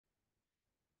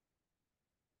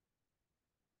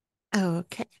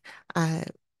Okay, I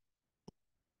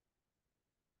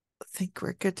think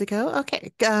we're good to go.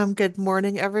 Okay, good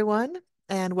morning, everyone,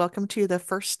 and welcome to the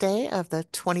first day of the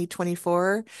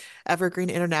 2024 Evergreen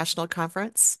International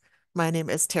Conference. My name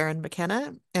is Taryn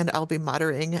McKenna, and I'll be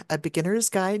moderating a beginner's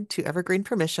guide to Evergreen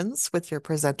permissions with your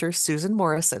presenter, Susan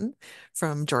Morrison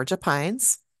from Georgia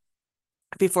Pines.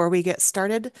 Before we get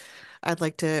started, I'd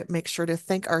like to make sure to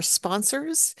thank our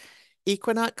sponsors.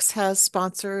 Equinox has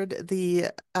sponsored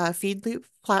the feed loop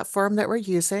platform that we're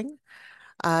using.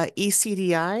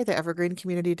 ECDI, the Evergreen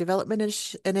Community Development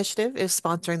Initiative, is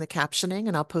sponsoring the captioning,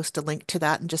 and I'll post a link to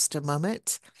that in just a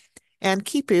moment. And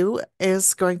Kipu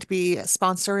is going to be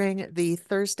sponsoring the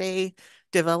Thursday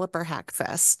Developer Hack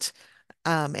Fest,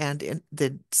 and in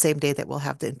the same day that we'll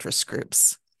have the interest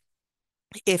groups.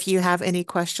 If you have any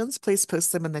questions, please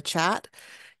post them in the chat.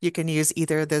 You can use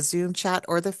either the Zoom chat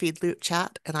or the Feedloop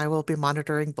chat, and I will be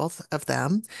monitoring both of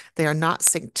them. They are not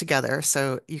synced together,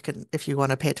 so you can, if you want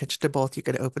to pay attention to both, you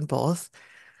can open both.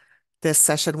 This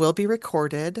session will be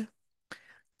recorded.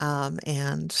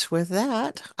 And with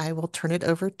that, I will turn it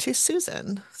over to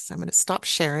Susan. So I'm going to stop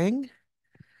sharing.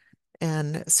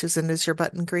 And Susan, is your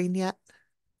button green yet?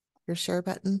 Your share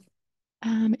button?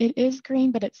 It is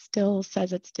green, but it still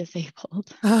says it's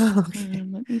disabled. Oh, okay.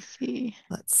 Let me see.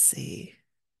 Let's see.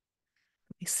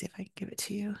 Let me see if I can give it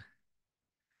to you.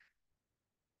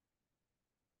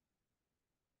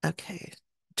 Okay.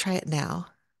 Try it now.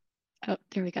 Oh,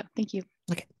 there we go. Thank you.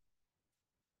 Okay.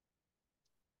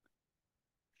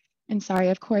 And sorry,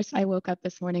 of course, I woke up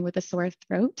this morning with a sore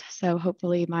throat, so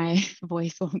hopefully my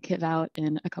voice won't give out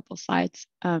in a couple slides.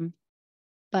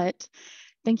 But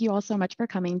thank you all so much for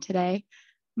coming today.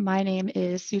 My name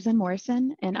is Susan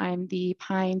Morrison, and I'm the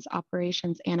Pines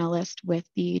Operations Analyst with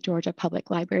the Georgia Public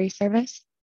Library Service.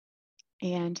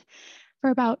 And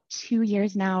for about 2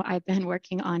 years now, I've been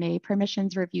working on a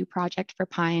permissions review project for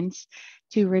Pines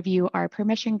to review our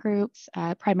permission groups,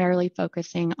 primarily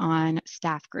focusing on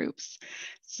staff groups.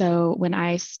 So when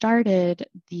I started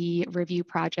the review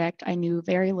project, I knew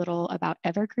very little about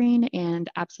Evergreen and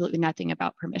absolutely nothing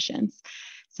about permissions.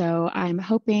 So I'm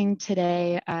hoping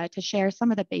today to share some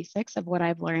of the basics of what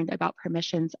I've learned about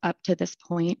permissions up to this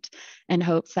point in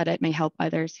hopes that it may help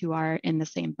others who are in the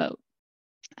same boat.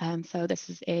 So this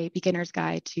is a beginner's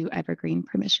guide to Evergreen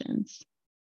permissions.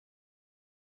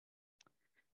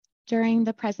 During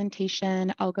the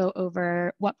presentation, I'll go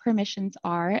over what permissions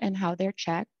are and how they're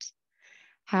checked,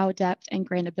 how depth and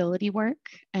grantability work,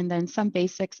 and then some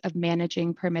basics of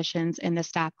managing permissions in the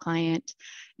staff client,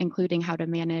 including how to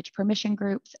manage permission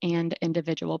groups and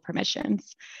individual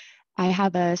permissions. I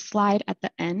have a slide at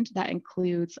the end that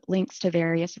includes links to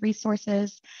various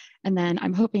resources. And then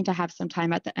I'm hoping to have some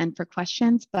time at the end for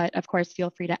questions, but of course, feel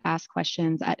free to ask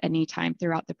questions at any time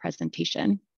throughout the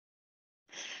presentation.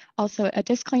 Also, a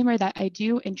disclaimer that I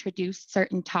do introduce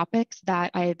certain topics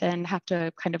that I then have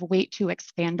to kind of wait to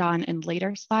expand on in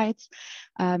later slides.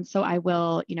 So I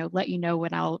will, let you know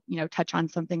when I'll, touch on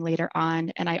something later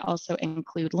on. And I also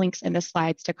include links in the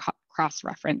slides to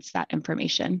cross-reference that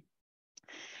information.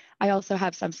 I also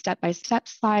have some step-by-step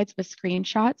slides with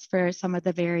screenshots for some of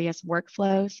the various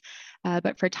workflows,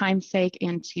 but for time's sake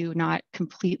and to not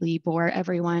completely bore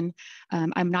everyone,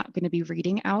 I'm not going to be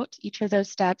reading out each of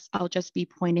those steps. I'll just be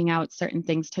pointing out certain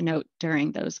things to note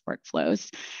during those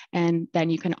workflows. And then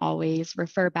you can always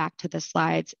refer back to the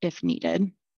slides if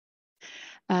needed.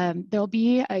 There'll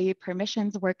be a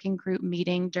permissions working group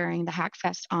meeting during the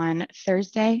Hackfest on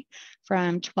Thursday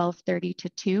from 12:30 to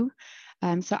 2.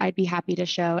 So I'd be happy to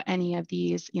show any of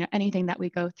these, anything that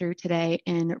we go through today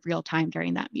in real time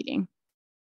during that meeting.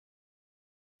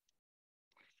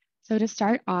 So to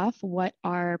start off, what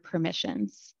are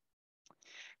permissions?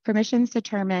 Permissions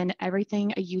determine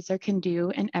everything a user can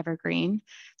do in Evergreen.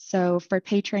 So for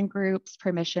patron groups,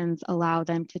 permissions allow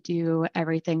them to do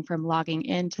everything from logging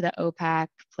into the OPAC,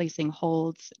 placing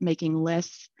holds, making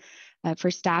lists.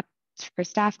 For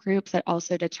staff groups, it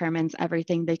also determines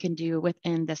everything they can do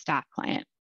within the staff client.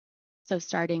 So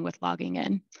starting with logging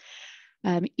in.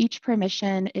 Each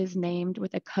permission is named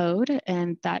with a code,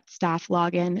 and that staff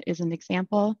login is an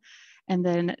example. And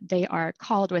then they are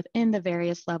called within the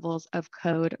various levels of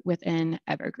code within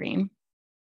Evergreen.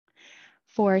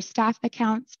 For staff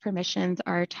accounts, permissions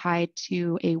are tied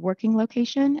to a working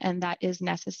location, and that is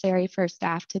necessary for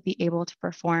staff to be able to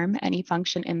perform any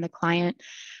function in the client.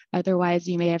 Otherwise,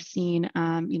 you may have seen,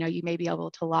 you may be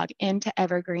able to log into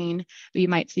Evergreen, but you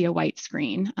might see a white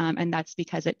screen, and that's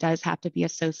because it does have to be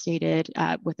associated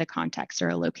with a context or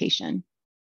a location.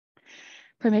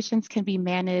 Permissions can be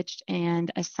managed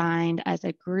and assigned as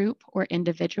a group or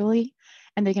individually,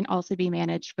 and they can also be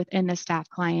managed within the staff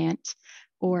client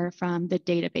or from the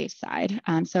database side.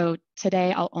 So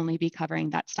today I'll only be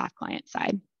covering that staff client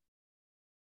side.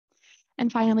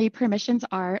 And finally, permissions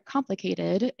are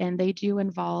complicated and they do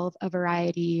involve a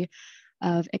variety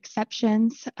of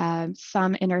exceptions.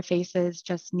 Some interfaces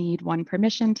just need one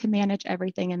permission to manage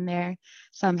everything in there.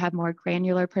 Some have more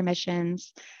granular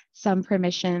permissions. Some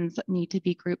permissions need to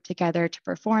be grouped together to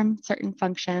perform certain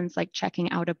functions like checking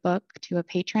out a book to a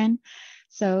patron.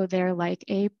 So they're like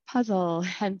a puzzle,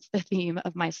 hence the theme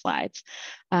of my slides,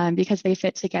 because they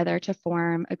fit together to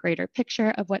form a greater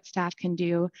picture of what staff can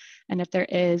do. And if there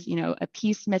is, a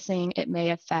piece missing, it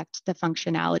may affect the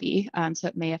functionality. So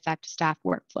it may affect staff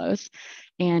workflows.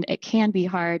 And it can be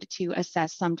hard to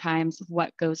assess sometimes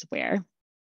what goes where.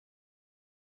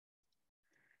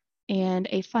 And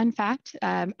a fun fact,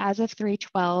 as of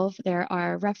 3.12, there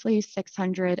are roughly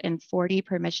 640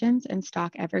 permissions in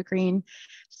stock Evergreen.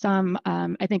 Some,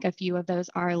 I think a few of those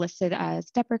are listed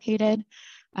as deprecated,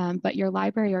 but your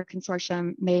library or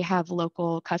consortium may have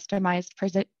local customized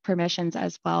permissions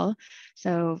as well.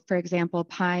 So for example,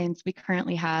 Pines, we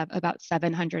currently have about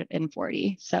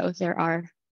 740. So there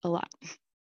are a lot.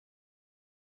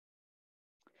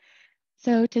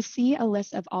 So to see a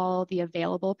list of all the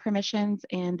available permissions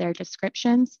and their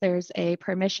descriptions, there's a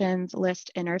permissions list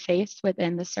interface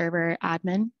within the server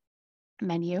admin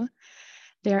menu.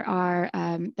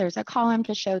 There's a column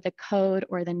to show the code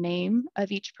or the name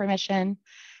of each permission,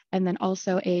 and then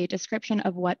also a description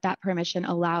of what that permission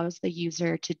allows the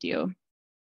user to do.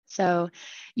 So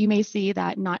you may see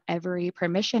that not every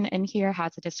permission in here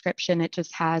has a description. It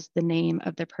just has the name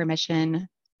of the permission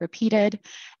repeated.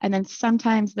 And then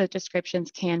sometimes the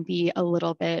descriptions can be a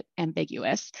little bit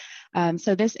ambiguous.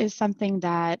 So this is something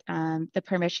that the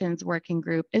permissions working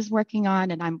group is working on,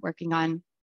 and I'm working on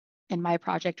in my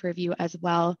project review as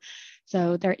well.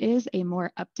 So there is a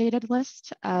more updated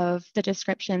list of the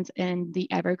descriptions in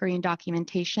the Evergreen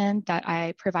documentation that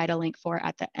I provide a link for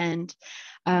at the end,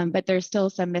 but there's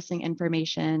still some missing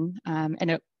information,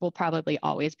 and it will probably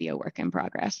always be a work in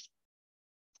progress.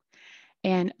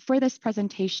 And for this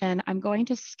presentation, I'm going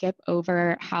to skip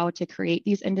over how to create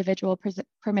these individual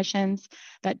permissions.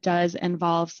 That does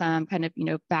involve some kind of,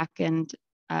 back-end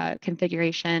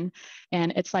configuration.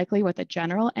 And it's likely with a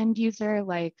general end user,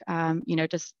 like,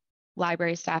 just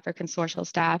library staff or consortial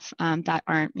staff that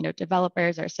aren't,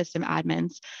 developers or system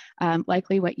admins,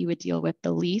 likely what you would deal with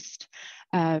the least.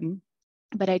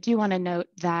 But I do want to note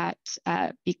that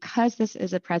because this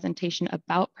is a presentation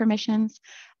about permissions,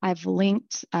 I've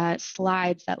linked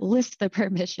slides that list the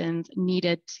permissions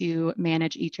needed to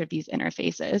manage each of these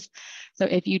interfaces. So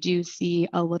if you do see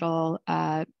a little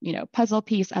puzzle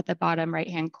piece at the bottom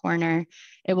right-hand corner,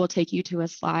 it will take you to a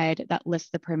slide that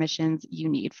lists the permissions you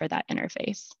need for that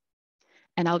interface.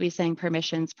 And I'll be saying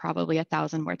permissions probably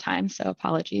 1,000 more times, so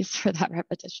apologies for that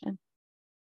repetition.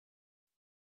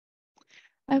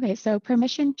 Okay, so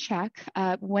permission check.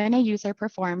 When a user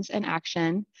performs an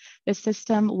action, the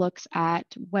system looks at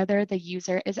whether the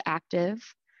user is active.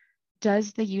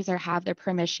 Does the user have the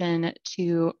permission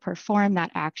to perform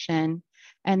that action?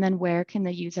 And then where can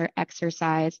the user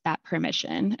exercise that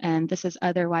permission? And this is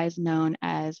otherwise known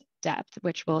as depth,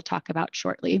 which we'll talk about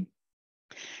shortly.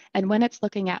 And when it's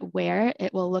looking at where,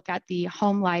 it will look at the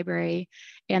home library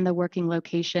and the working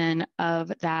location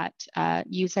of that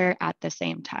user at the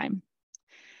same time.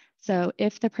 So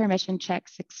if the permission check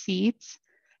succeeds,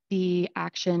 the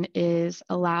action is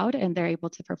allowed and they're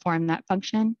able to perform that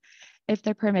function. If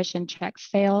the permission check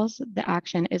fails, the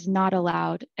action is not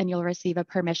allowed and you'll receive a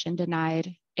permission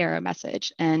denied error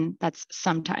message, and that's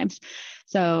sometimes.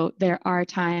 So there are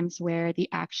times where the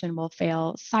action will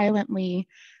fail silently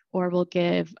or will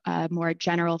give a more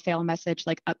general fail message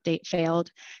like update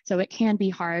failed. So it can be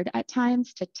hard at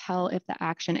times to tell if the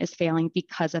action is failing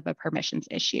because of a permissions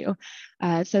issue.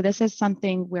 So this is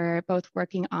something we're both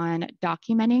working on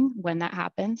documenting when that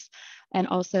happens. And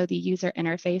also the user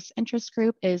interface interest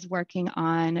group is working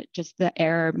on just the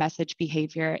error message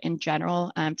behavior in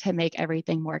general to make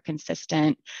everything more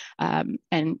consistent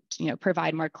and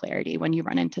provide more clarity when you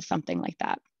run into something like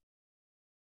that.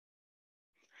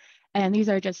 And these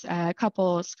are just a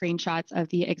couple screenshots of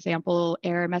the example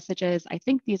error messages. I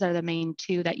think these are the main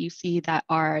two that you see that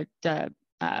are the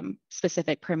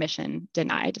specific permission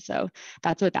denied. So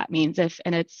that's what that means.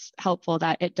 And it's helpful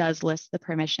that it does list the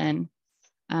permission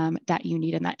that you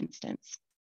need in that instance.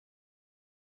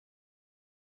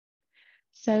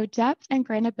 So depth and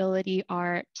grantability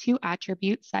are two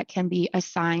attributes that can be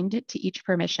assigned to each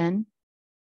permission.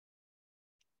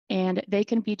 And they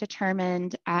can be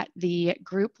determined at the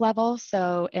group level.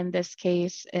 So in this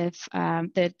case, if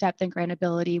the depth and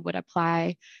grantability would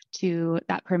apply to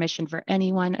that permission for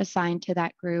anyone assigned to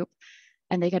that group.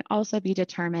 And they can also be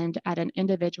determined at an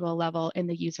individual level in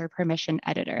the user permission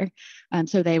editor.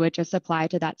 So they would just apply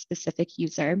to that specific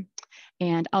user.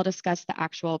 And I'll discuss the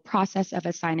actual process of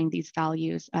assigning these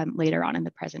values later on in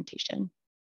the presentation.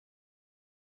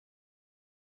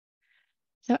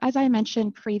 So as I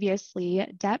mentioned previously,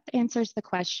 depth answers the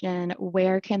question,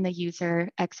 where can the user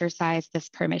exercise this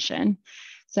permission?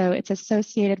 So it's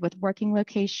associated with working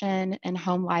location and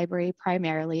home library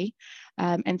primarily.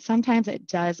 And sometimes it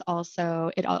does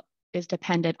also, is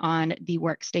dependent on the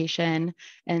workstation.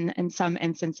 And in some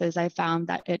instances, I found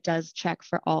that it does check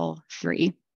for all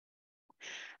three.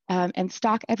 In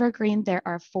stock Evergreen, there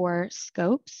are 4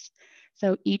 scopes.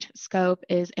 So each scope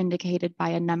is indicated by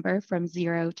a number from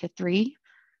 0 to 3.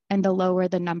 And the lower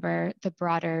the number, the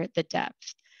broader the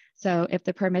depth. So if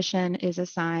the permission is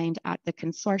assigned at the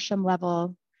consortium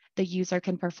level, the user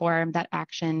can perform that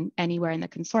action anywhere in the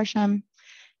consortium.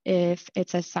 If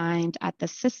it's assigned at the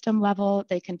system level,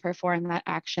 they can perform that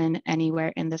action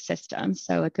anywhere in the system.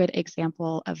 So a good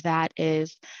example of that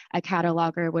is a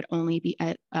cataloger would only be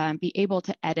able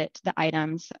to edit the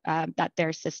items that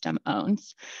their system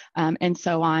owns, and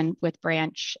so on with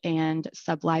branch and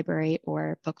sublibrary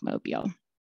or bookmobile.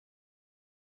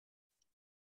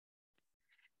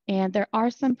 And there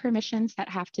are some permissions that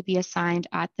have to be assigned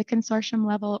at the consortium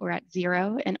level or at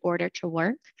 0 in order to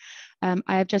work. I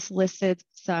have just listed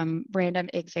some random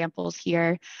examples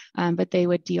here, but they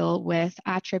would deal with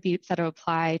attributes that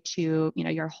apply to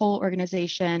your whole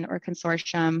organization or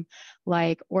consortium,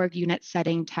 like org unit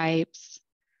setting types,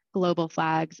 global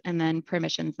flags, and then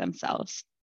permissions themselves.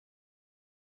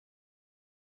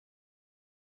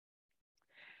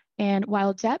 And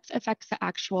while depth affects the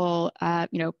actual,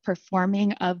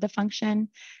 performing of the function,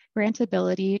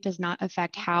 grantability does not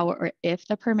affect how or if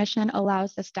the permission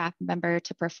allows the staff member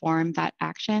to perform that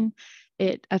action.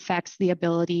 It affects the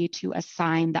ability to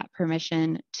assign that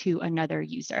permission to another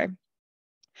user.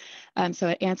 So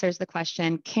it answers the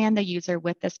question, can the user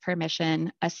with this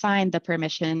permission assign the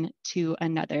permission to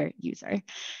another user?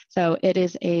 So it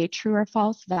is a true or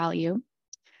false value.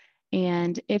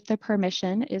 And if the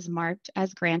permission is marked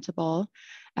as grantable,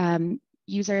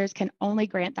 users can only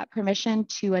grant that permission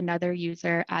to another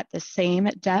user at the same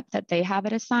depth that they have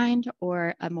it assigned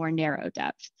or a more narrow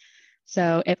depth.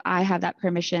 So if I have that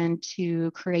permission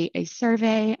to create a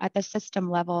survey at the system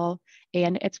level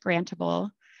and it's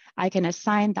grantable, I can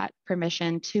assign that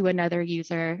permission to another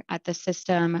user at the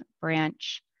system,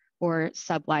 branch, or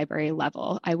sublibrary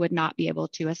level. I would not be able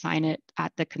to assign it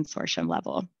at the consortium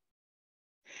level.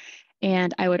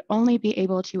 And I would only be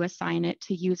able to assign it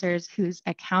to users whose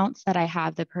accounts that I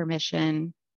have the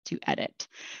permission to edit.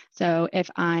 So if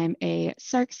I'm a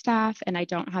circ staff and I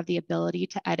don't have the ability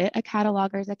to edit a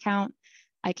cataloger's account,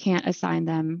 I can't assign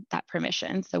them that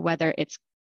permission. So whether it's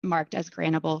marked as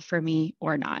grantable for me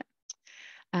or not.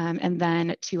 And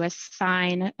then to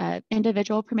assign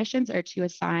individual permissions or to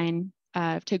assign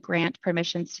to grant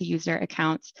permissions to user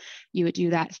accounts, you would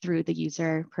do that through the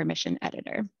user permission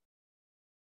editor.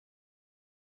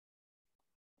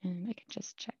 And I can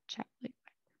just check chat really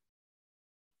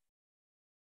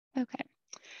quick. Okay.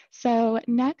 So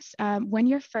next, when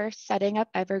you're first setting up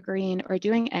Evergreen or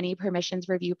doing any permissions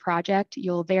review project,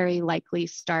 you'll very likely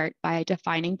start by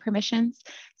defining permissions.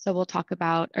 So we'll talk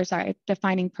about, or sorry,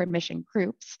 defining permission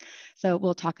groups. So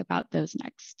we'll talk about those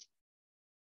next.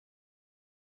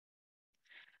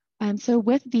 So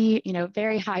with the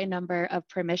very high number of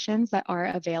permissions that are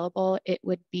available, it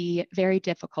would be very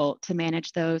difficult to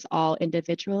manage those all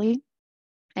individually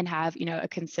and have a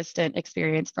consistent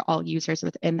experience for all users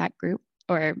within that group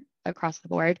or across the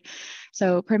board.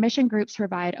 So permission groups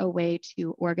provide a way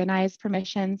to organize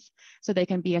permissions so they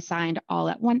can be assigned all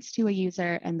at once to a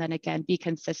user and then again be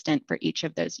consistent for each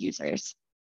of those users.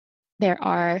 There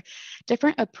are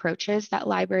different approaches that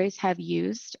libraries have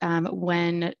used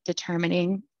when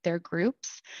determining their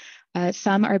groups.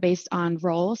 Some are based on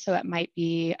role, so it might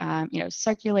be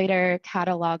circulator,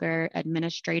 cataloger,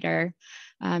 administrator,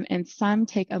 and some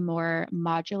take a more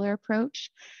modular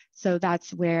approach. So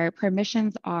that's where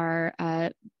permissions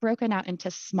are broken out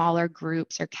into smaller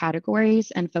groups or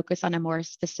categories and focus on a more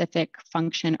specific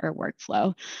function or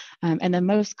workflow. And the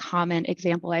most common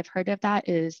example I've heard of that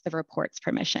is the reports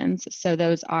permissions. So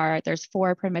there's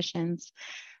 4 permissions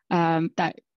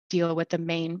that deal with the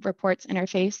main reports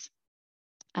interface.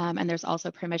 And there's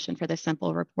also permission for the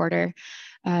simple reporter.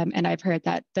 And I've heard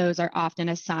that those are often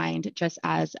assigned just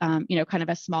as, kind of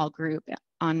a small group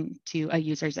onto a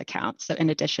user's account. So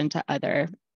in addition to other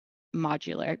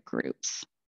modular groups.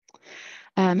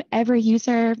 Every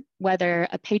user, whether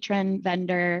a patron,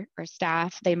 vendor, or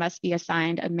staff, they must be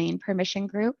assigned a main permission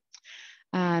group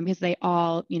because they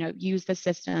all, use the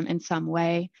system in some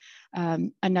way.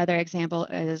 Another example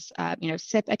is,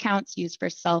 SIP accounts used for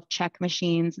self-check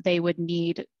machines. They would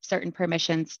need certain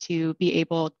permissions to be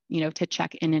able, to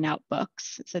check in and out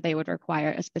books. So they would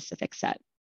require a specific set.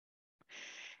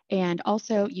 And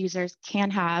also users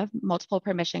can have multiple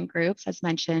permission groups, as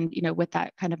mentioned, with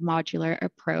that kind of modular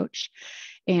approach.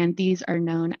 And these are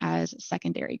known as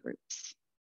secondary groups.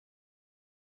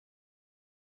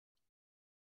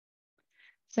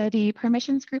 So the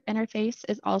permissions group interface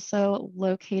is also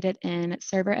located in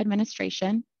server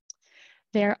administration.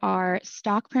 There are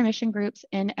stock permission groups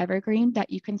in Evergreen that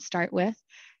you can start with,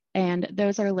 and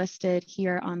those are listed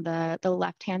here on the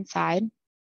left-hand side.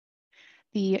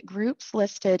 The groups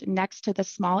listed next to the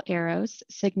small arrows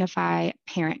signify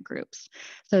parent groups,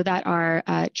 so that are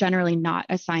generally not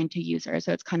assigned to users.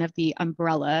 So it's kind of the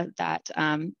umbrella that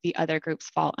the other groups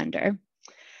fall under.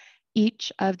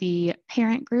 Each of the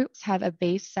parent groups have a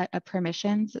base set of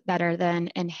permissions that are then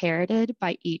inherited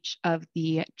by each of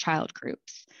the child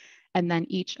groups. And then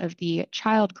each of the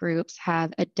child groups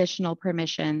have additional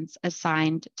permissions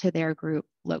assigned to their group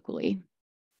locally.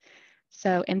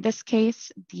 So in this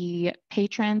case, the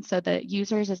patrons, so the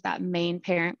users is that main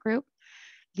parent group.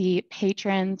 The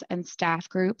patrons and staff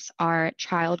groups are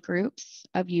child groups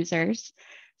of users.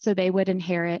 So they would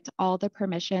inherit all the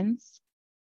permissions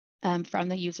from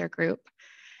the user group.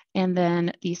 And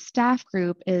then the staff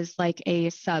group is like a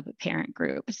sub-parent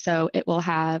group. So it will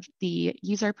have the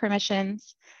user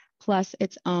permissions plus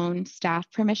its own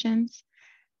staff permissions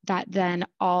that then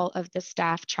all of the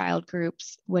staff child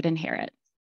groups would inherit.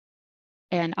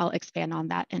 And I'll expand on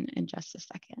that in just a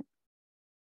second.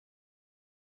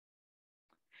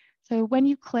 So when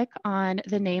you click on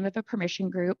the name of a permission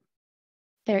group,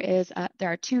 there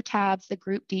are two tabs, the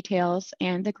group details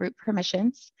and the group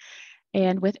permissions.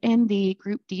 And within the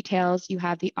group details, you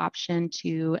have the option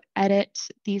to edit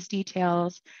these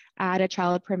details, add a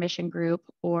child permission group,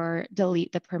 or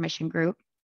delete the permission group.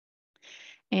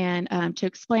 And to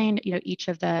explain, each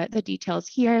of the details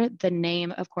here, the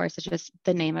name, of course, is just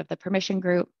the name of the permission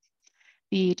group.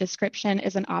 The description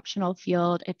is an optional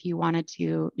field if you wanted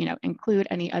to, include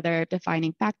any other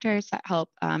defining factors that help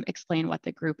explain what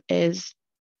the group is.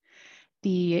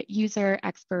 The user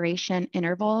expiration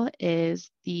interval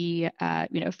is the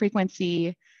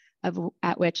frequency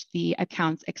at which the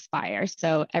accounts expire.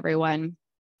 So everyone,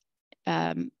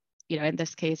 in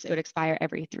this case, it would expire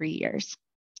every 3 years.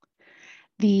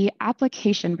 The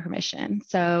application permission.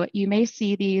 So you may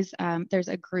see these, there's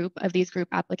a group of these group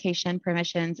application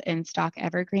permissions in stock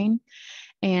Evergreen,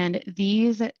 and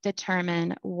these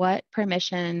determine what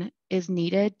permission is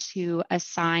needed to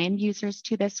assign users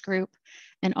to this group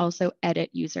and also edit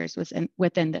users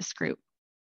within this group.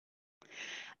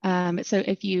 So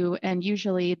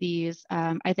usually these,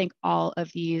 I think all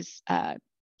of these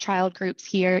child groups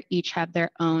here each have their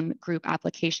own group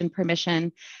application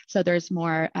permission. So there's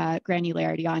more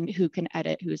granularity on who can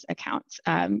edit whose accounts.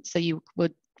 So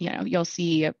you'll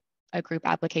see a group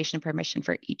application permission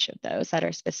for each of those that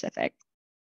are specific.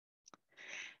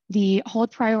 The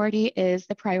hold priority is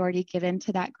the priority given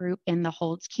to that group in the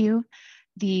holds queue.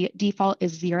 The default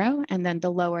is 0, and then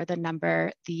the lower the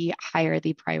number, the higher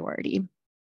the priority.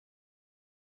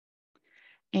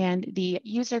 And the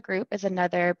user group is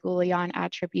another Boolean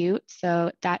attribute.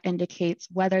 So that indicates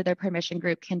whether the permission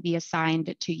group can be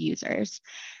assigned to users.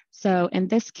 So in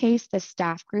this case, the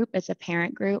staff group is a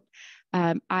parent group.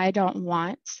 I don't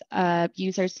want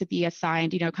users to be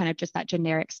assigned, kind of just that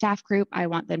generic staff group. I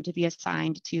want them to be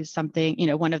assigned to something,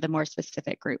 one of the more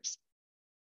specific groups.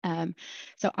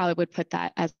 So I would put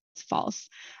that as false.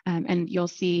 And you'll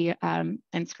see in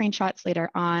screenshots later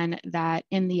on that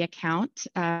in the account,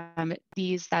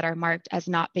 these that are marked as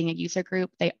not being a user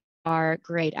group, they are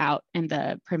grayed out in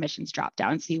the permissions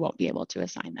dropdown, so you won't be able to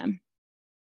assign them.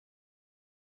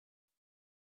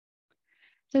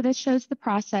 So this shows the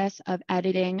process of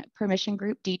editing permission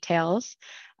group details.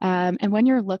 And when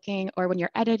you're looking or when you're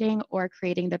editing or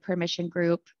creating the permission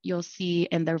group, you'll see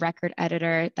in the record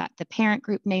editor that the parent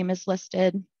group name is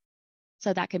listed.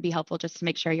 So that can be helpful just to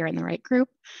make sure you're in the right group.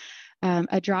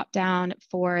 A drop down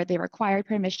for the required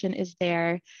permission is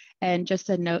there. And just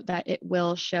a note that it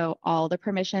will show all the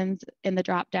permissions in the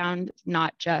drop down,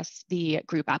 not just the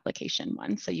group application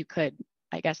one. So you could,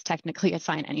 I guess, technically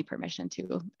assign any permission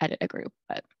to edit a group.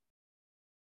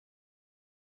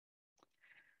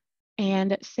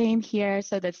 And same here.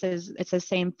 So it's the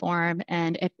same form.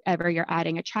 And if ever you're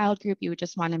adding a child group, you would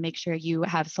just want to make sure you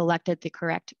have selected the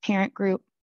correct parent group.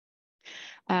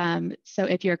 So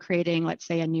if you're creating, let's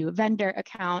say, a new vendor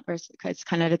account, or it's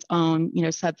kind of its own,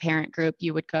 subparent group,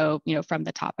 you would go, from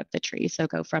the top of the tree. So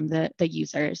go from the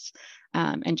users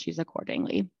and choose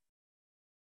accordingly.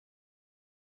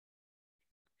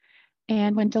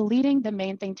 And when deleting, the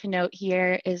main thing to note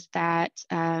here is that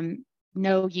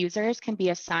no users can be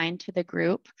assigned to the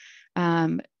group.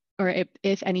 Or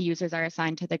if any users are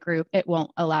assigned to the group, it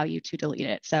won't allow you to delete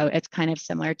it. So it's kind of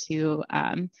similar to,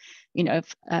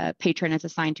 if a patron is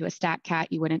assigned to a stat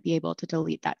cat, you wouldn't be able to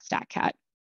delete that stat cat.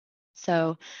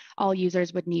 So all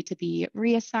users would need to be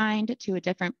reassigned to a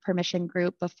different permission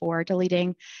group before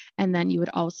deleting. And then you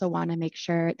would also want to make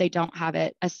sure they don't have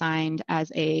it assigned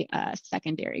as a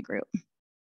secondary group.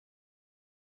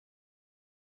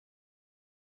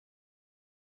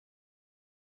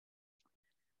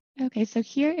 Okay, so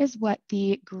here is what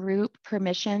the group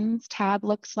permissions tab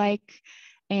looks like.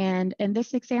 And in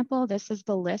this example, this is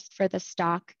the list for the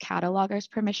stock catalogers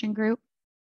permission group.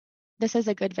 This is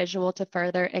a good visual to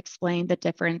further explain the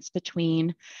difference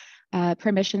between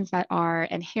permissions that are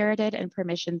inherited and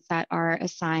permissions that are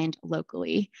assigned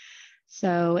locally.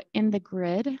 So in the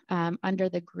grid, under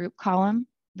the group column,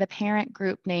 the parent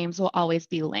group names will always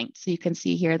be linked. So you can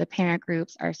see here the parent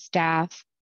groups are staff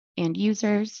and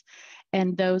users,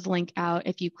 and those link out.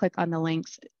 If you click on the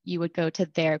links, you would go to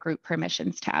their group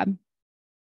permissions tab.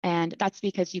 And that's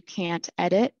because you can't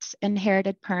edit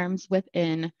inherited perms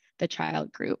within the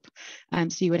child group.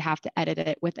 So you would have to edit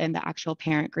it within the actual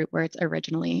parent group where it's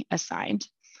originally assigned.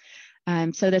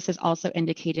 So this is also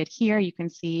indicated here. You can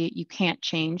see you can't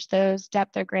change those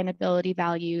depth or grantability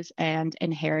values, and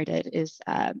inherited is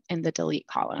in the delete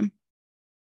column.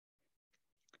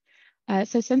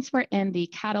 So since we're in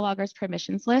the catalogers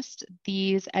permissions list,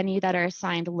 any that are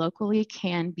assigned locally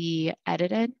can be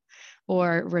edited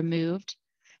or removed.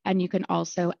 And you can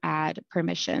also add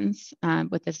permissions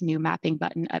with this new mapping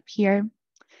button up here.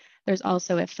 There's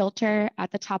also a filter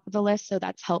at the top of the list, so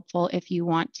that's helpful if you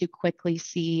want to quickly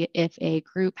see if a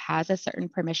group has a certain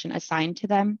permission assigned to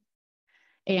them.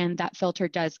 And that filter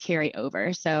does carry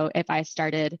over. So if I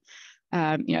started,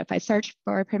 if I search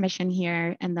for a permission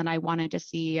here and then I wanted to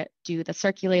see, does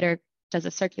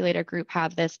the circulator group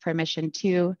have this permission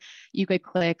too? You could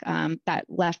click that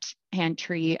left-hand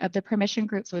tree of the permission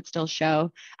groups would still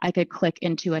show. I could click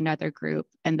into another group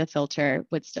and the filter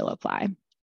would still apply.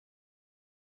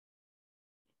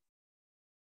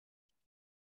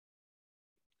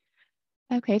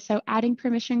 Okay, so adding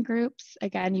permission groups,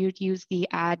 again, you'd use the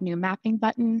add new mapping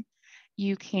button.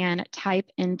 You can type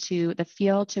into the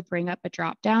field to bring up a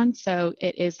dropdown. So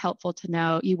it is helpful to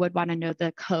know, you would want to know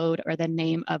the code or the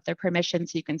name of the permission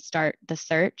so you can start the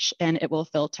search and it will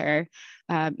filter,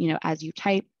 as you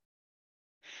type.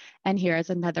 And here is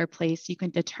another place you can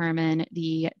determine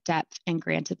the depth and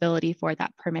grantability for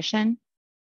that permission.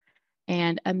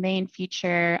 And a main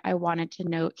feature I wanted to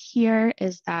note here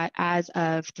is that as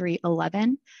of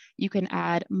 3.11, you can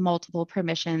add multiple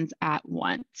permissions at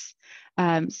once.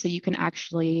 So you can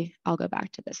actually, I'll go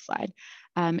back to this slide.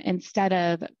 Instead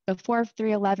of before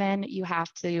 3.11, you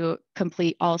have to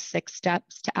complete all 6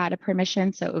 steps to add a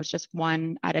permission. So it was just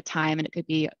one at a time and it could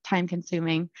be time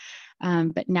consuming.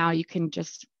 But now you can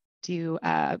just do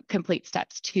complete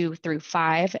steps 2 through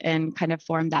 5 and kind of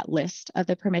form that list of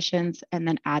the permissions and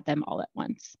then add them all at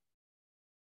once.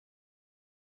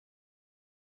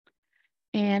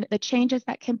 And the changes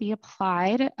that can be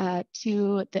applied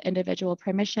to the individual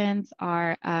permissions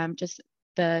are just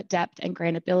the depth and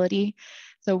grantability.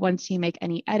 So once you make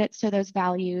any edits to those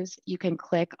values, you can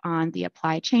click on the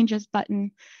apply changes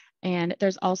button. And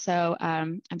there's also,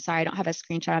 I'm sorry, I don't have a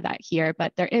screenshot of that here,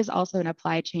 but there is also an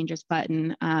apply changes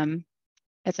button.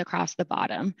 It's across the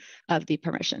bottom of the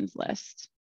permissions list.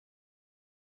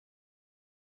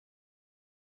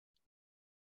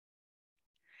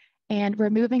 And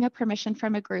removing a permission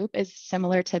from a group is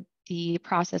similar to the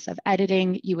process of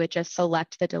editing. You would just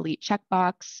select the delete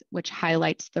checkbox, which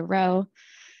highlights the row,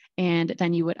 and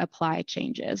then you would apply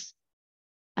changes.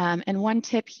 And one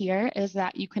tip here is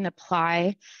that you can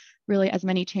apply really as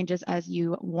many changes as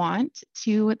you want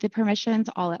to the permissions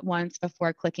all at once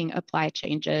before clicking apply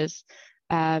changes.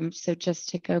 So just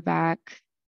to go back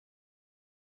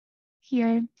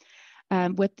here,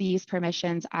 with these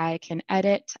permissions, I can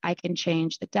edit, I can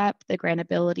change the depth, the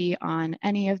grantability on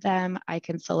any of them. I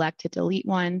can select to delete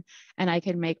one, and I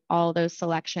can make all those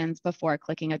selections before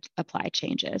clicking apply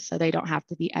changes. So they don't have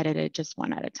to be edited just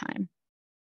one at a time.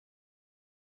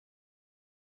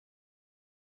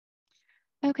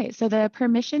 Okay, so the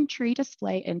permission tree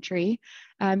display entry,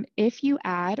 if you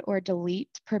add or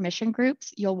delete permission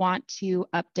groups, you'll want to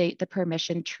update the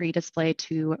permission tree display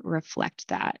to reflect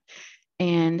that.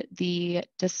 And the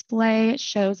display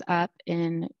shows up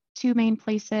in two main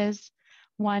places.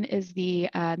 One is the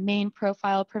main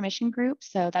profile permission group.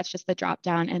 So that's just the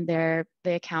dropdown in the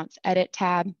accounts edit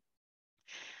tab.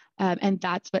 And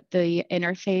that's what the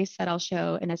interface that I'll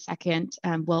show in a second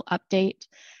will update.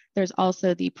 There's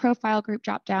also the profile group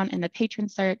dropdown in the patron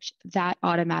search that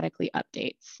automatically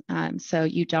updates. So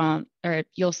you don't, or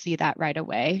you'll see that right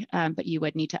away, but you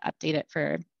would need to update it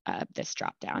for this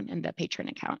dropdown in the patron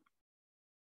account.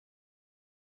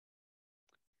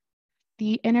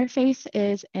 The interface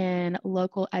is in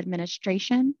local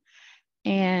administration.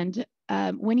 And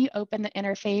when you open the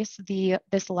interface,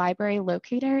 this library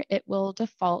locator, it will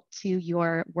default to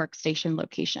your workstation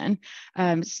location.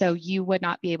 So you would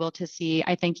not be able to see,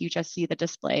 I think you just see the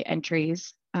display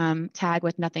entries tag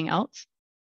with nothing else.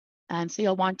 So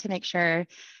you'll want to make sure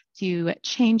to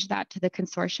change that to the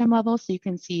consortium level so you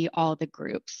can see all the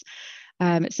groups.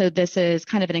 So this is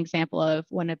kind of an example of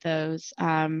one of those,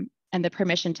 and the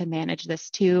permission to manage this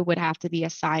too would have to be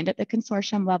assigned at the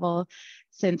consortium level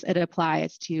since it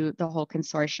applies to the whole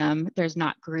consortium. There's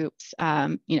not groups,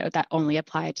 that only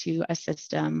apply to a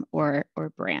system or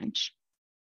branch.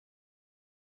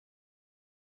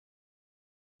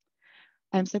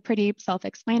 So pretty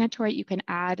self-explanatory. You can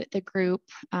add the group.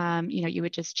 You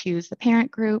would just choose the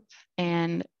parent group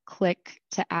and click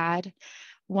to add.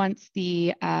 Once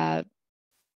the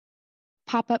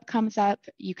pop-up comes up,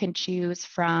 you can choose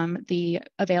from the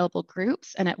available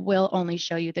groups, and it will only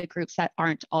show you the groups that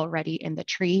aren't already in the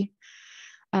tree.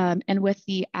 And with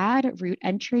the add root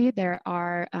entry, there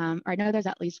are, I know there's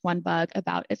at least one bug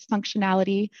about its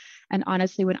functionality. And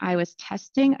honestly, when I was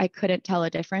testing, I couldn't tell a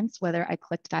difference whether I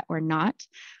clicked that or not.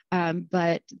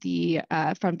 But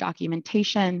from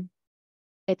documentation,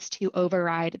 it's to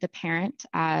override the parent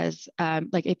as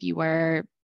like if you were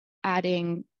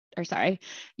adding, or sorry,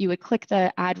 you would click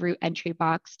the add root entry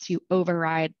box to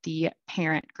override the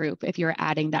parent group if you're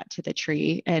adding that to the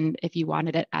tree and if you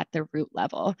wanted it at the root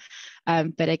level.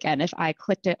 But again, if I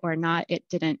clicked it or not, it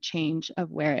didn't change of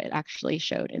where it actually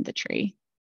showed in the tree.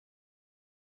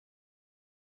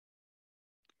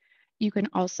 You can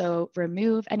also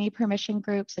remove any permission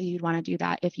groups. So you'd want to do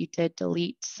that if you did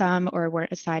delete some or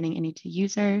weren't assigning any to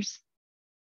users.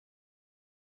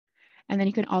 And then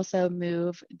you can also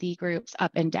move the groups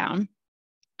up and down.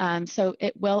 So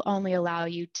it will only allow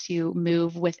you to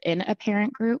move within a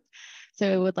parent group. So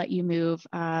it would let you move,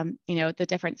 the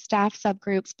different staff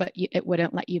subgroups, but it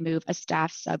wouldn't let you move a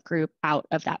staff subgroup out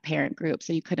of that parent group.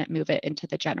 So you couldn't move it into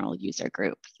the general user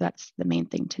group. So that's the main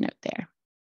thing to note there.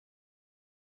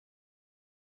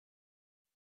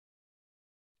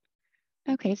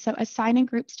 Okay, so assigning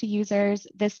groups to users,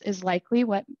 this is likely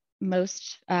what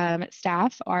most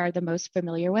staff are the most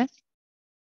familiar with.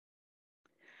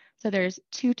 So there's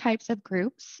two types of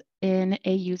groups in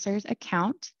a user's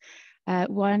account.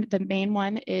 The main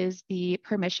one is the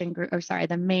permission group, or sorry,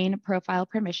 the main profile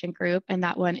permission group, and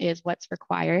that one is what's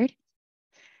required.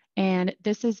 And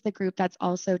this is the group that's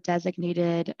also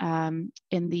designated in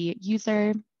the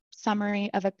user summary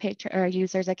of a patron or a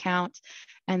user's account.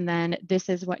 And then this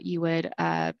is what you would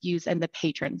use in the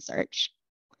patron search.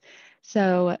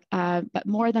 So, but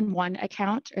more than one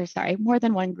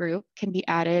group can be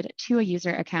added to a user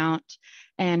account.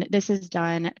 And this is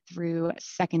done through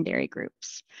secondary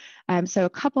groups. So a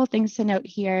couple of things to note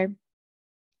here.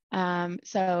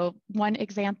 So one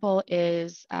example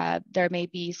is there may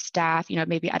be staff,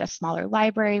 maybe at a smaller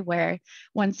library where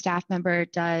one staff member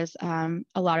does a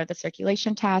lot of the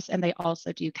circulation tasks and they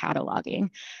also do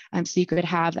cataloging. So you could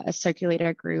have a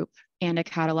circulator group and a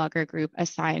cataloger group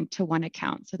assigned to one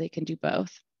account so they can do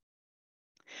both.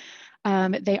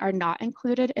 They are not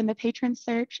included in the patron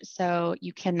search, so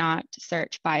you cannot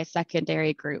search by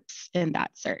secondary groups in that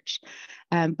search.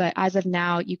 But as of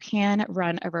now, you can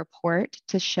run a report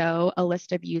to show a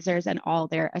list of users and all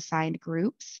their assigned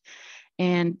groups.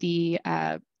 And the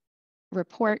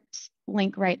report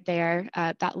link right there,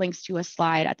 that links to a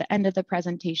slide at the end of the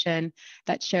presentation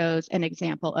that shows an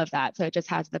example of that. So it just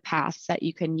has the paths that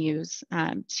you can use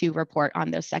to report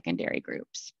on those secondary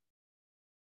groups.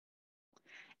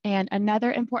 And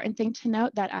another important thing to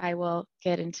note that I will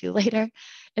get into later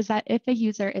is that if a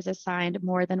user is assigned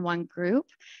more than one group,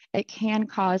 it can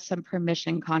cause some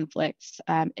permission conflicts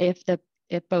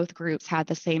if both groups had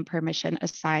the same permission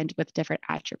assigned with different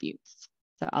attributes.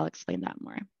 So I'll explain that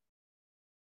more.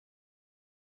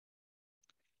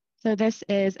 So this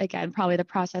is, again, probably the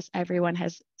process everyone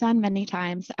has done many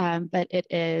times, but it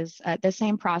is the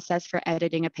same process for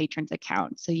editing a patron's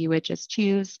account. So you would just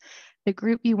choose the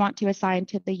group you want to assign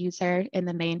to the user in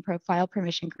the main profile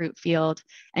permission group field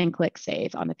and click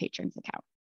save on the patron's account.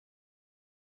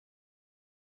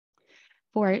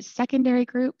 For secondary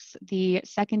groups, the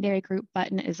secondary group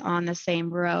button is on the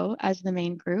same row as the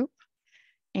main group.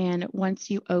 And once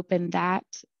you open that,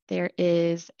 there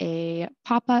is a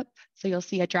pop-up. So you'll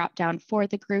see a drop-down for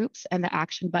the groups and the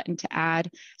action button to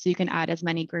add. So you can add as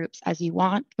many groups as you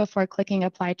want before clicking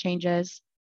apply changes.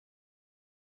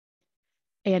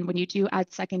 And when you do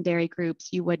add secondary groups,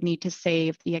 you would need to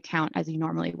save the account as you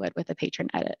normally would with a patron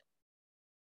edit.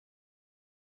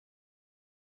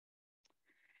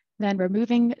 Then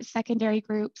removing secondary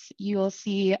groups, you'll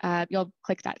see, you'll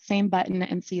click that same button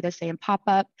and see the same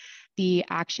pop-up. The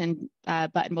action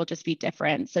button will just be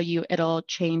different. So it'll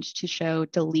change to show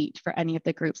delete for any of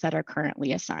the groups that are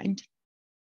currently assigned.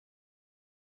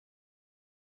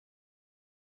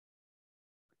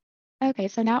 Okay,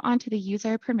 so now onto the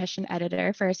user permission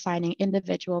editor for assigning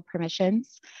individual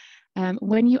permissions.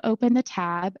 When you open the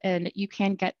tab, and you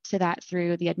can get to that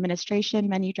through the administration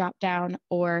menu dropdown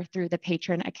or through the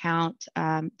patron account,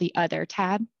 the other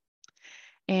tab.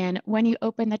 And when you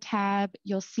open the tab,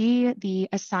 you'll see the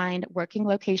assigned working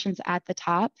locations at the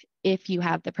top if you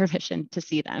have the permission to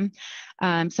see them.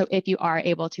 So if you are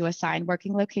able to assign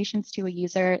working locations to a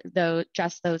user, though,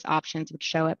 just those options would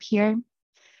show up here.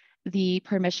 The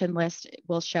permission list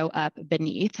will show up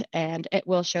beneath, and it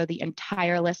will show the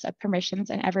entire list of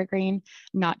permissions in Evergreen,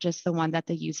 not just the one that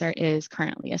the user is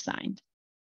currently assigned.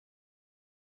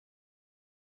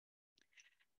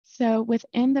 So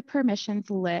within the permissions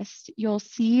list, you'll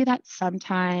see that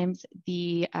sometimes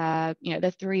the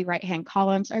three right-hand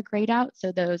columns are grayed out,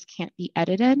 so those can't be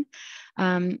edited.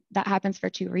 That happens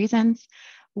for two reasons.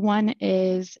 One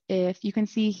is, if you can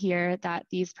see here that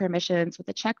these permissions with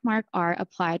the check mark are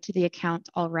applied to the account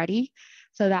already.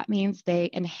 So that means they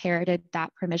inherited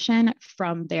that permission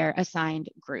from their assigned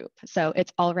group. So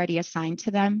it's already assigned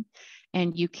to them,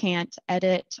 and you can't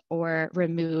edit or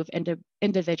remove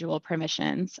individual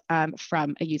permissions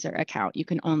from a user account. You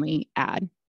can only add.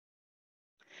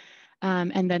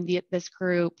 And then this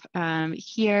group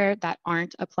here that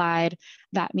aren't applied,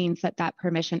 that means that that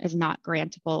permission is not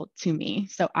grantable to me.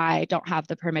 So I don't have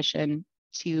the permission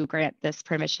to grant this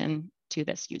permission to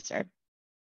this user.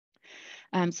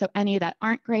 So any that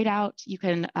aren't grayed out, you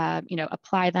can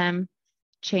apply them,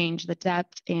 change the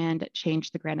depth, and change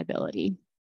the grantability.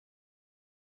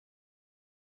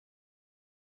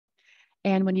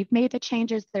 And when you've made the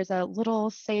changes, there's a little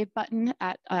save button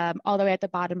at all the way at the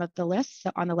bottom of the list.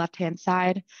 So on the left-hand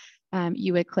side,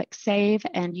 you would click save,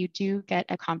 and you do get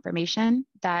a confirmation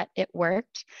that it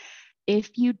worked.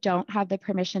 If you don't have the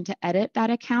permission to edit that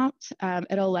account,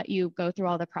 it'll let you go through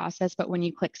all the process. But when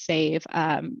you click save,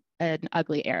 an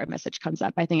ugly error message comes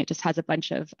up. I think it just has a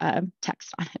bunch of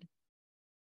text on it.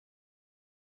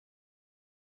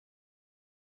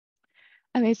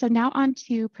 Okay, so now on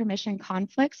to permission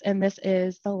conflicts, and this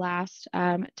is the last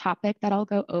topic that I'll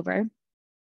go over.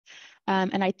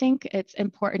 And I think it's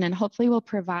important, and hopefully will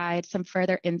provide some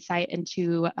further insight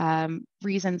into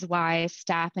reasons why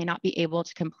staff may not be able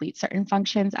to complete certain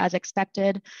functions as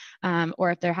expected,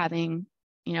 or if they're having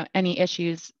any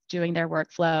issues doing their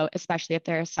workflow, especially if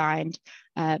they're assigned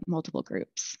multiple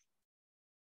groups.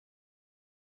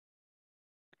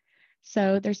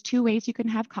 So there's two ways you can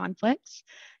have conflicts.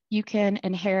 You can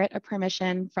inherit a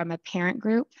permission from a parent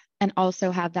group and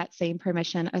also have that same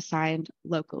permission assigned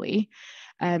locally.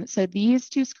 So these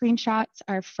two screenshots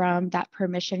are from that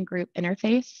permission group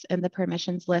interface in the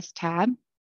permissions list tab.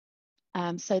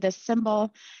 So this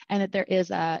symbol, and there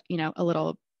is a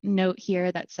little note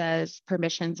here that says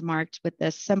permissions marked with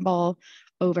this symbol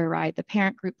override the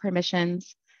parent group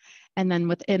permissions. And then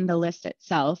within the list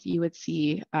itself, you would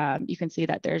see, you can see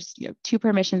that there's two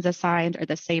permissions assigned or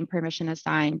the same permission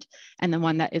assigned, and the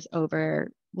one that is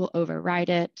will override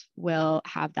it will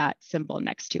have that symbol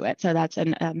next to it. So that's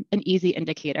an easy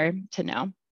indicator to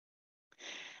know.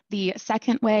 The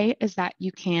second way is that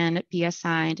you can be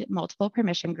assigned multiple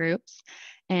permission groups,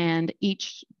 and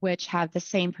each which have the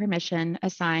same permission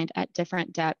assigned at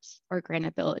different depths or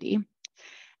grantability.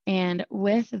 And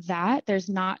with that, there's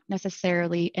not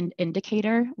necessarily an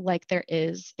indicator like there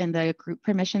is in the group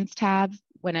permissions tab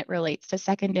when it relates to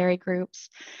secondary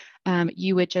groups.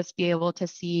 You would just be able to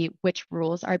see which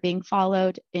rules are being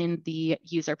followed in the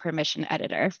user permission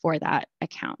editor for that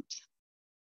account.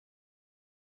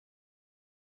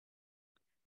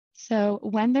 So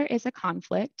when there is a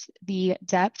conflict, the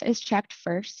depth is checked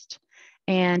first,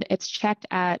 and it's checked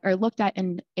at or looked at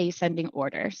in ascending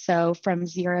order. So from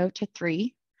 0 to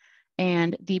 3.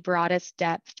 And the broadest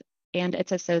depth and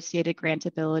its associated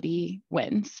grantability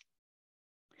wins.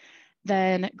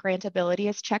 Then grantability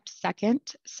is checked second.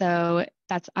 So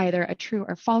that's either a true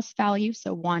or false value,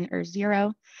 so 1 or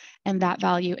 0. And that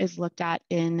value is looked at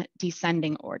in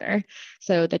descending order.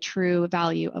 So the true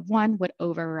value of 1 would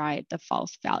override the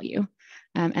false value.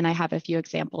 And I have a few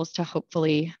examples to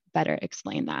hopefully better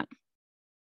explain that.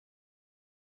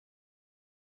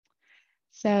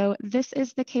 So this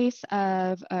is the case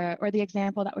of, or the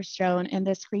example that was shown in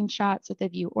the screenshots with the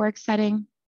view org setting.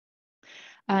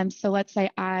 So let's say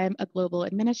I'm a global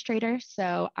administrator.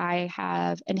 So I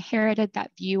have inherited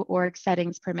that view org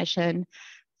settings permission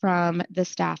from the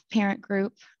staff parent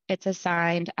group. It's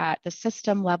assigned at the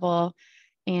system level,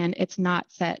 and it's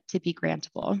not set to be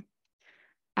grantable.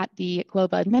 At the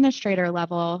global administrator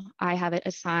level, I have it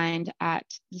assigned at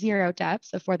 0 depth,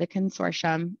 so for the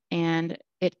consortium, and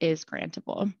it is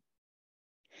grantable.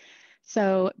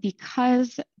 So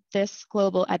because this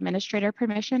global administrator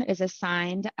permission is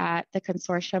assigned at the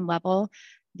consortium level,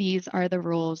 these are the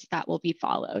rules that will be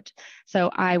followed.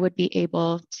 So I would be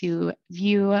able to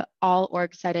view all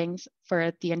org settings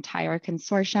for the entire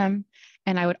consortium,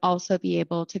 and I would also be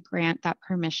able to grant that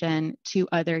permission to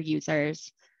other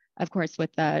users, of course,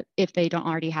 with if they don't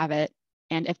already have it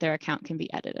and if their account can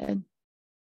be edited.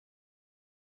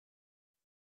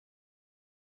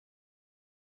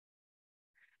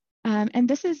 And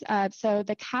this is, so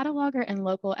the cataloger and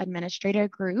local administrator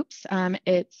groups,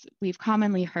 we've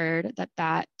commonly heard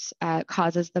that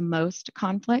causes the most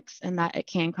conflicts and that it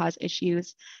can cause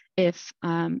issues if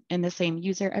in the same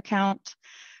user account.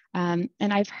 And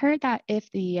I've heard that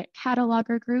if the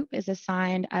cataloger group is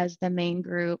assigned as the main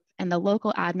group and the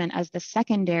local admin as the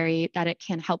secondary, that it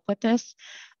can help with this.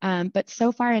 But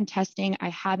so far in testing, I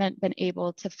haven't been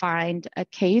able to find a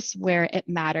case where it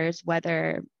matters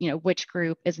whether, which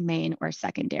group is main or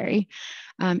secondary.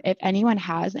 If anyone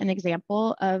has an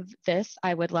example of this,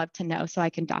 I would love to know so I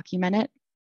can document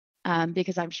it.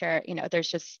 Because I'm sure, there's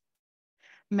just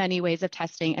many ways of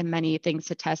testing and many things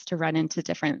to test to run into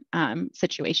different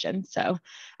situations. So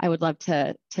I would love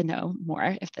to know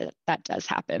more if that does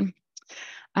happen.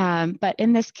 But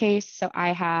in this case, so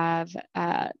I have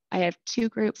 2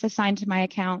 groups assigned to my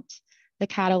account, the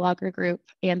cataloger group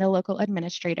and the local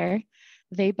administrator.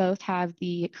 They both have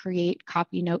the create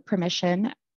copy note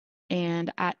permission.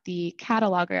 And at the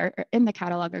cataloger, or in the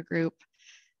cataloger group,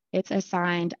 it's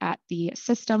assigned at the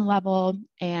system level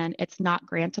and it's not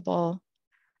grantable.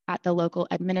 At the local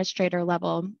administrator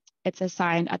level, it's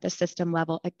assigned at the system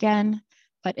level again,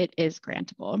 but it is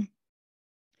grantable.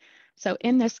 So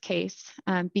in this case,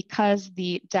 because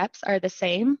the depths are the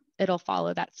same, it'll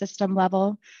follow that system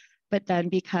level. But then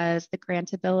because the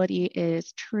grantability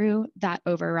is true, that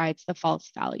overrides the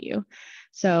false value.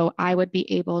 So I would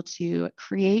be able to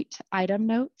create item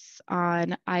notes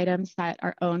on items that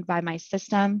are owned by my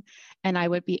system, and I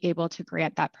would be able to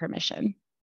grant that permission.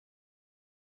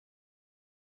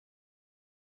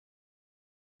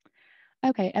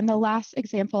 Okay, and the last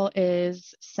example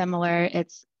is similar.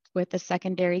 It's with the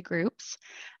secondary groups.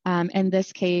 In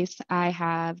this case, I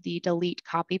have the delete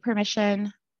copy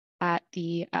permission at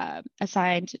the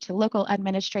assigned to local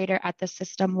administrator at the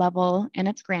system level, and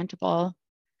it's grantable.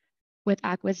 With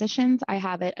acquisitions, I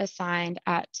have it assigned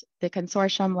at the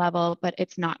consortium level, but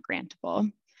it's not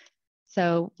grantable.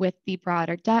 So with the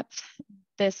broader depth,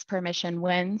 this permission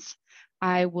wins.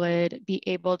 I would be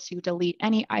able to delete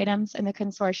any items in the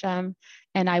consortium,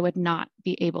 and I would not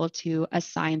be able to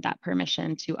assign that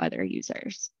permission to other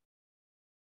users.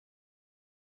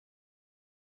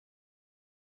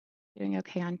 Doing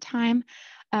okay on time.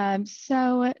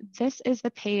 So this is the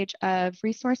page of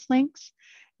resource links.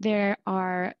 There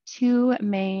are 2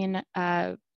 main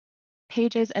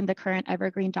pages in the current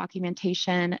Evergreen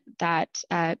documentation that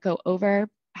go over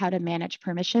how to manage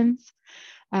permissions.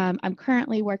 I'm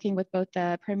currently working with both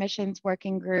the permissions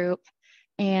working group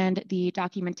and the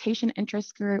documentation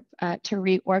interest group to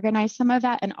reorganize some of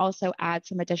that and also add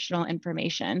some additional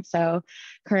information. So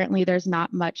currently there's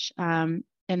not much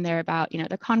in there about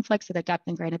the conflicts of the depth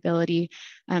and grantability.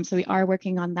 So we are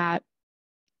working on that.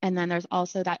 And then there's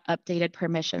also that updated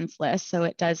permissions list. So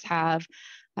it does have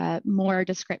more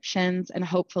descriptions and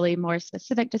hopefully more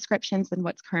specific descriptions than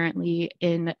what's currently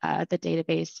in the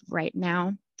database right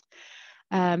now.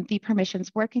 The permissions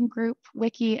working group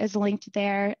wiki is linked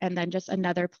there, and then just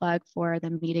another plug for the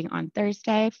meeting on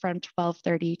Thursday from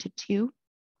 12:30 to 2.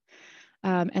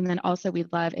 And then also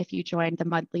we'd love if you join the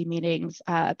monthly meetings.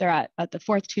 They're at the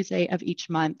 4th Tuesday of each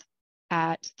month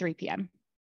at 3 p.m.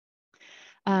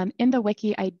 In the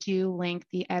wiki, I do link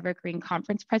the Evergreen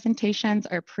conference presentations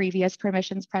or previous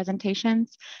permissions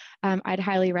presentations. I'd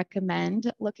highly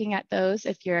recommend looking at those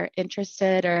if you're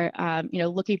interested or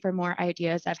looking for more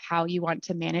ideas of how you want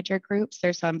to manage your groups.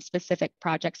 There's some specific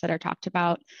projects that are talked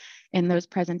about in those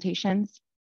presentations.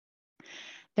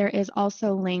 There is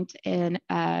also linked in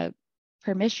a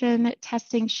permission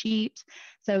testing sheet.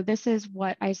 So this is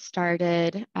what I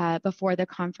started before the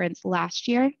conference last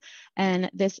year. And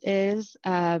this is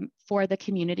for the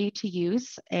community to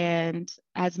use and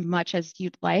as much as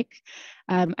you'd like.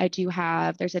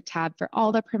 There's a tab for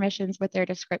all the permissions with their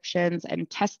descriptions and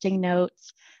testing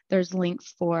notes. There's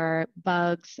links for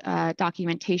bugs,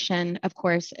 documentation. Of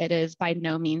course, it is by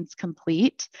no means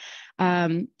complete,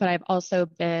 but I've also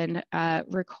been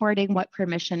recording what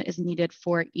permission is needed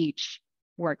for each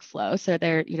workflow. So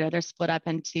they're split up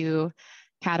into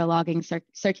cataloging,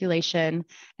 circulation,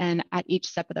 and at each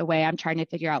step of the way, I'm trying to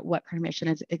figure out what permission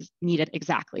is needed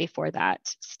exactly for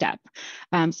that step.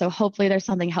 So hopefully there's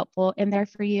something helpful in there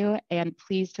for you, and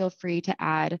please feel free to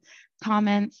add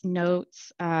comments,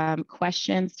 notes,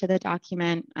 questions to the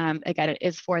document. Again, it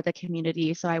is for the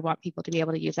community, so I want people to be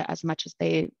able to use it as much as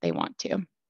they want to.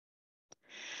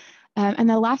 And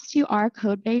the last two are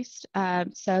code-based.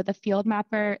 So the field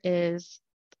mapper is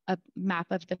a map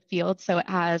of the field. So it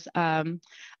has,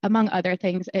 among other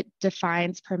things, it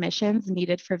defines permissions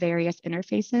needed for various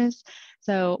interfaces.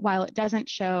 So while it doesn't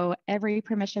show every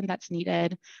permission that's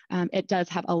needed, it does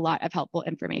have a lot of helpful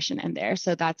information in there.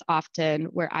 So that's often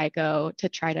where I go to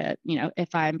try to,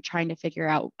 if I'm trying to figure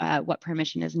out what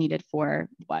permission is needed for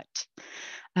what.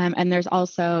 And there's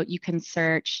also, you can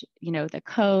search, the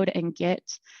code and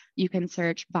Git. You can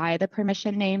search by the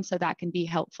permission name, so that can be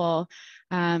helpful.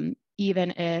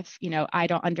 Even if, I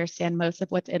don't understand most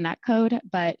of what's in that code,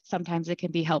 but sometimes it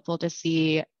can be helpful to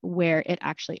see where it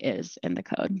actually is in the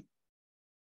code.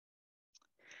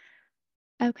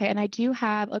 Okay, and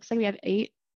looks like we have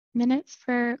 8 minutes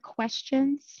for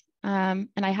questions. And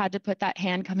I had to put that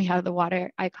hand coming out of the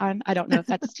water icon. I don't know if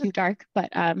that's too dark, but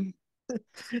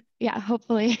yeah,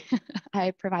 hopefully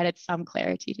I provided some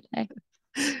clarity today.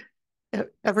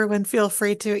 Everyone feel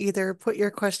free to either put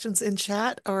your questions in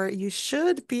chat, or you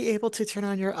should be able to turn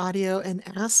on your audio and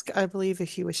ask, I believe,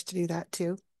 if you wish to do that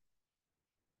too.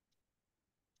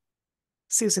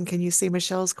 Susan, can you see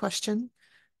Michelle's question?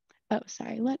 Oh,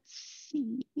 sorry, let's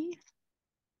see.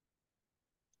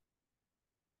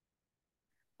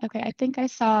 Okay, I think I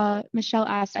saw, Michelle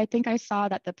asked, I think I saw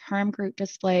that the perm group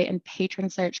display and patron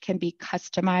search can be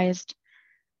customized.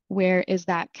 Where is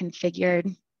that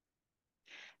configured?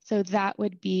 So that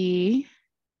would be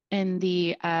in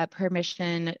the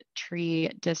permission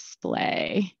tree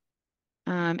display.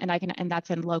 And that's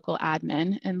in local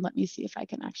admin. And let me see if I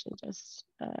can actually just,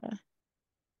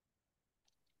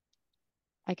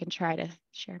 I can try to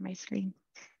share my screen.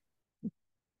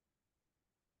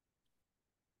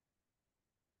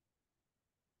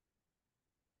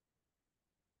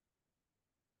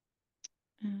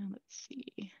 Let's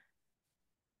see.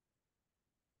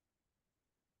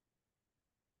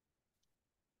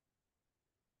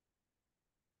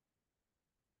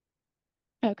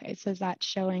 Okay, so is that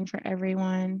showing for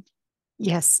everyone?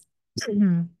 Yes.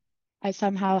 I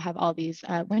somehow have all these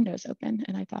windows open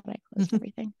and I thought I closed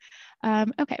everything.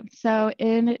 Okay, so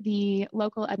in the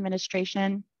local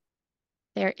administration,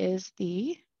 there is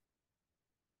no,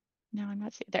 I'm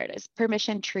not seeing, there it is,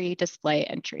 permission tree display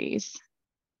entries.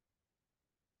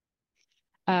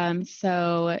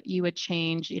 So you would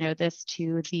change, this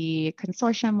to the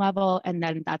consortium level, and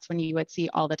then that's when you would see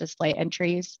all the display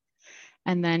entries.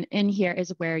 And then in here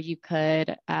is where you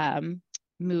could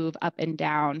move up and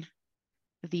down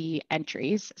the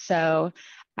entries. So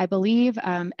I believe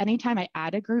anytime I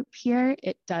add a group here,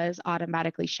 it does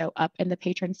automatically show up in the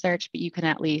patron search, but you can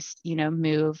at least,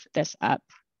 move this up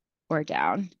or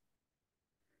down.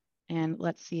 And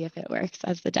let's see if it works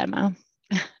as the demo.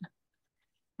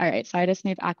 All right, so I just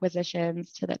moved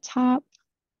acquisitions to the top.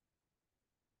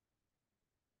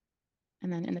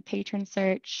 And then in the patron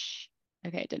search,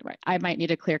 okay, it didn't work. I might need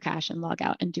to clear cache and log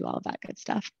out and do all of that good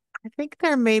stuff. I think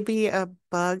there may be a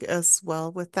bug as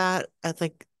well with that. I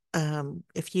think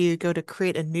if you go to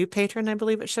create a new patron, I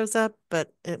believe it shows up,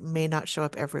 but it may not show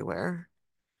up everywhere.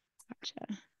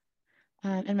 Gotcha.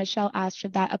 And Michelle asked,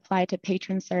 should that apply to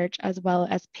patron search as well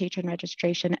as patron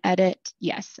registration edit?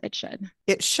 Yes, it should.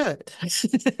 It should.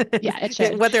 Yeah, it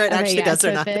should. Whether it Okay, actually yeah, does or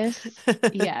so not.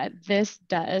 this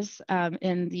does,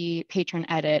 in the patron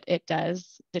edit, it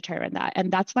does determine that.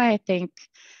 And that's why I think,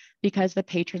 because the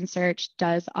patron search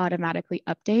does automatically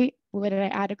update when I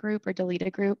add a group or delete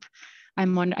a group,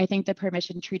 I think the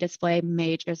permission tree display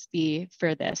may just be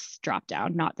for this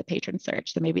dropdown, not the patron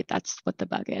search. So maybe that's what the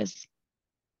bug is.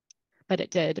 But it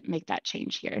did make that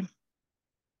change here.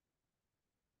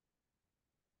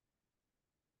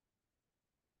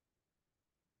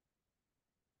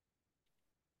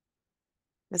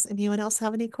 Does anyone else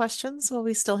have any questions while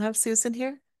we still have Susan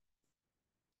here?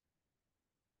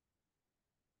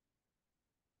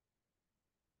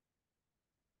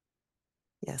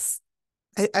 Yes,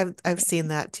 I've seen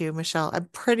Okay. that too, Michelle. I'm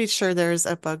pretty sure there's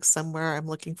a bug somewhere. I'm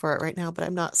looking for it right now, but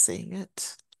I'm not seeing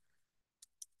it.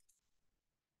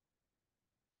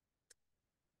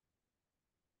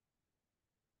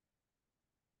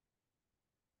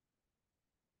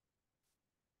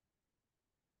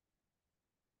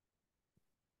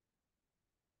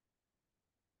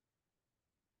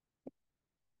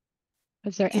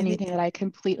 Is there And anything that I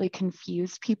completely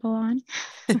confused people on?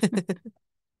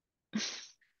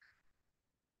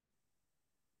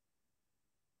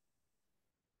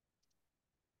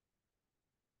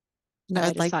 no, Oh, I I'd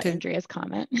just like saw to Andrea's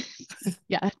comment.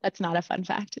 Yeah, that's not a fun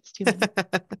fact. It's too many.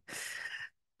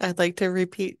 I'd like to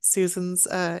repeat Susan's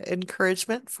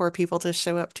encouragement for people to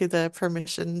show up to the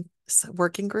permissions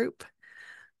working group.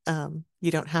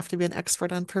 You don't have to be an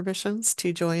expert on permissions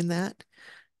to join that.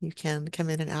 You can come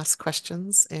in and ask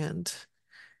questions and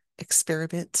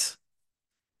experiment.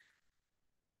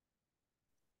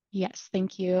 Yes,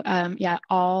 thank you. Yeah,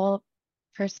 all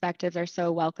perspectives are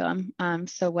so welcome.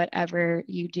 So whatever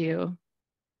you do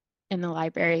in the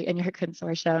library in your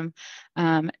consortium,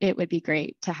 it would be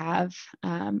great to have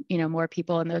more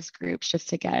people in those groups just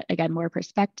to get again more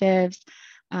perspectives.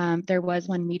 There was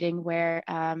one meeting where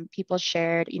people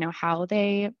shared, how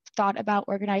they thought about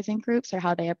organizing groups or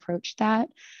how they approached that.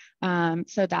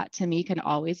 So that to me can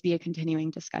always be a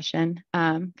continuing discussion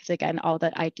because again, all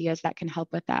the ideas that can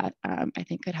help with that, I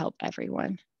think could help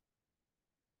everyone.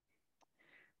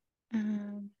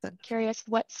 But, Curious,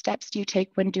 what steps do you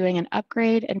take when doing an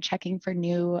upgrade and checking for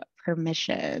new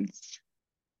permissions?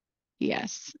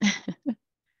 Yes.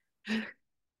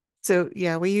 so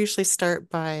yeah, we usually start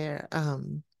by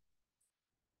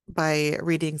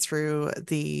reading through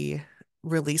the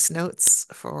release notes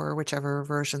for whichever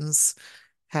versions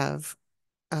have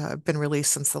been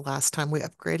released since the last time we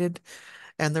upgraded.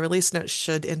 And the release notes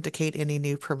should indicate any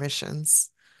new permissions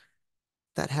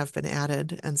that have been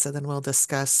added. And so then we'll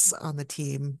discuss on the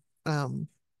team,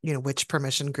 which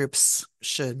permission groups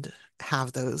should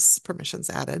have those permissions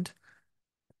added.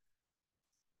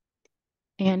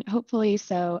 And hopefully,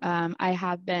 so I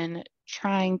have been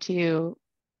trying to,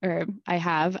 or I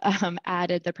have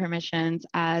added the permissions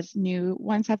as new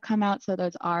ones have come out. So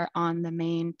those are on the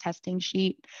main testing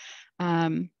sheet.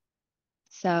 Um,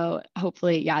 so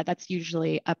hopefully, yeah, that's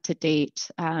usually up to date,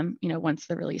 once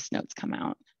the release notes come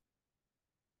out.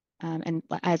 And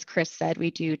as Chris said,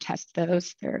 we do test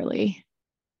those thoroughly.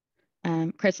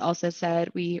 Chris also said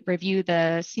we review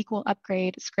the SQL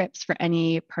upgrade scripts for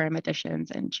any perm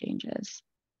additions and changes.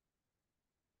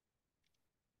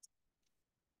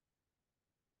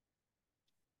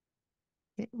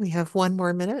 Okay, we have one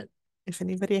more minute. If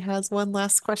anybody has one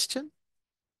last question.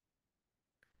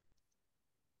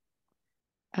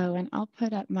 Oh, and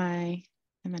I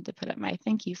meant to put up my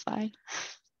thank you slide.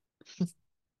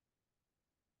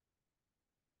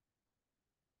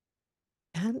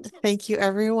 And thank you,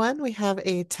 everyone. We have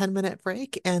a 10-minute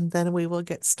break, and then we will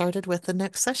get started with the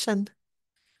next session.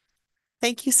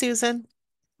 Thank you, Susan.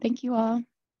 Thank you all.